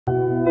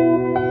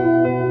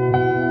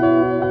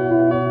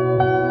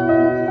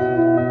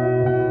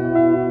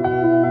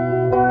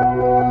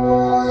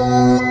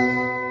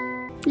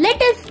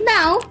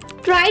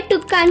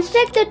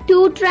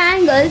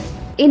triangles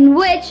in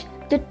which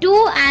the two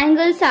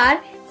angles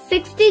are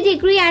 60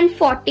 degree and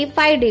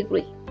 45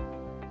 degree,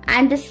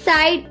 and the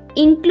side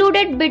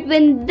included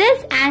between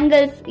these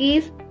angles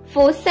is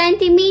 4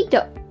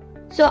 centimeter.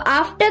 So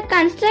after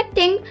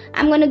constructing,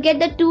 I'm going to get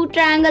the two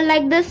triangle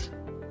like this.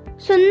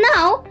 So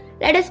now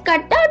let us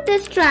cut out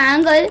this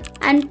triangle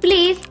and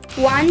place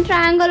one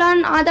triangle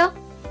on other.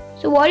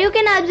 So what you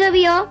can observe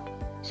here?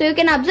 So you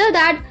can observe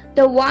that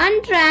the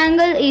one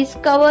triangle is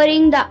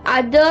covering the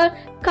other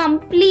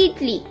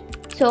completely.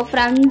 So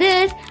from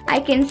this I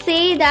can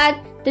say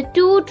that the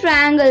two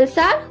triangles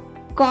are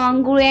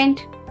congruent.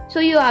 So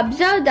you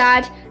observe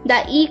that the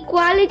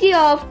equality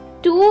of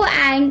two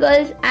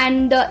angles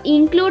and the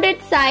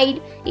included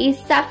side is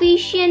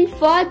sufficient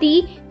for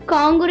the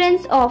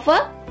congruence of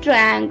a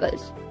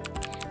triangles.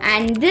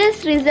 And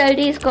this result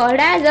is called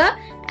as a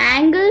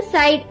angle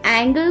side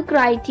angle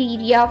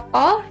criteria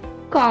of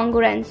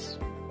congruence.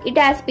 It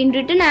has been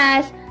written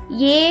as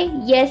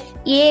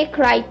ASA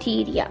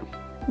criteria.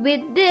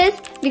 With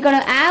this, we're going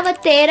to have a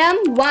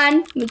theorem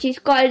 1 which is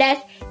called as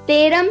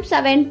theorem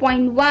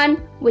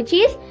 7.1, which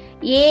is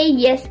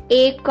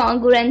ASA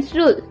congruence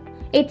rule.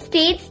 It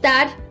states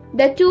that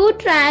the two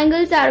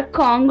triangles are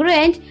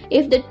congruent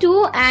if the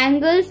two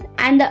angles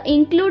and the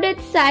included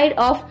side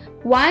of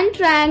one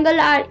triangle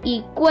are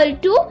equal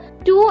to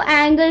two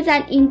angles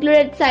and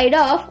included side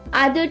of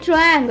other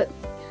triangle.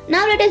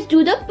 Now let us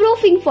do the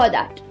proofing for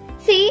that.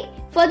 See,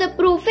 for the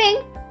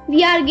proofing,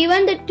 we are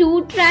given the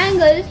two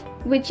triangles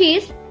which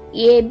is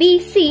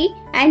ABC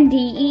and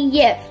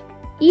DEF.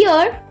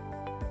 Here,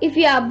 if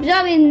you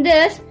observe in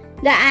this,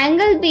 the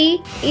angle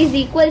B is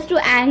equals to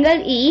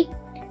angle E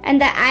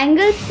and the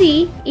angle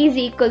C is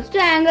equals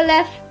to angle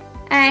F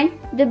and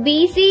the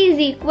BC is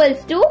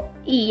equals to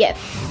EF.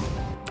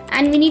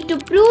 And we need to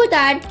prove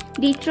that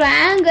the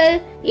triangle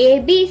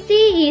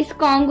ABC is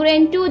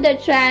congruent to the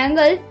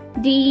triangle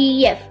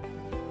DEF.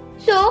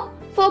 So,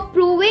 for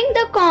proving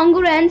the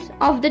congruence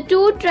of the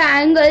two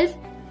triangles,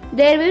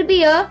 there will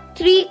be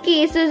three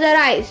cases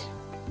arise.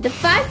 The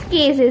first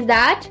case is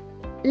that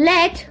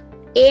let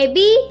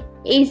AB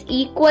is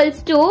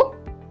equals to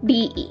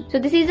DE. So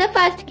this is the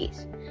first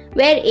case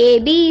where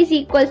AB is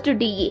equals to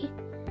DE.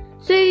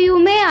 So you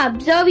may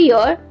observe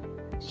here.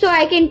 So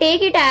I can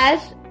take it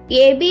as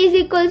AB is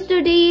equals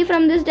to DE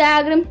from this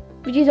diagram,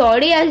 which is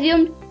already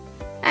assumed,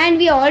 and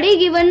we already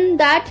given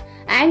that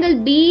angle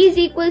B is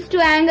equals to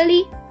angle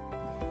E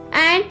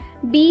and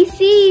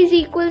BC is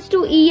equals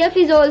to EF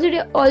is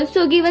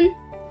also given.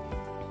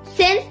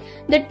 Since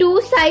the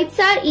two sides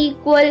are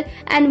equal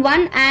and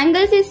one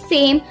angle is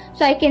same,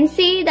 so I can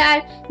say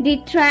that the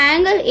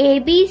triangle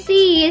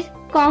ABC is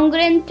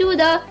congruent to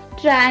the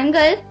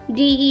triangle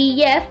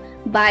DEF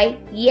by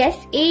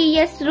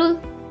SAS rule.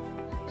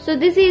 So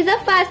this is the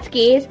first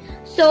case.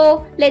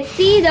 So let's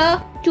see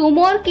the two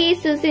more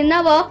cases in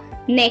our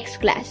next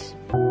class.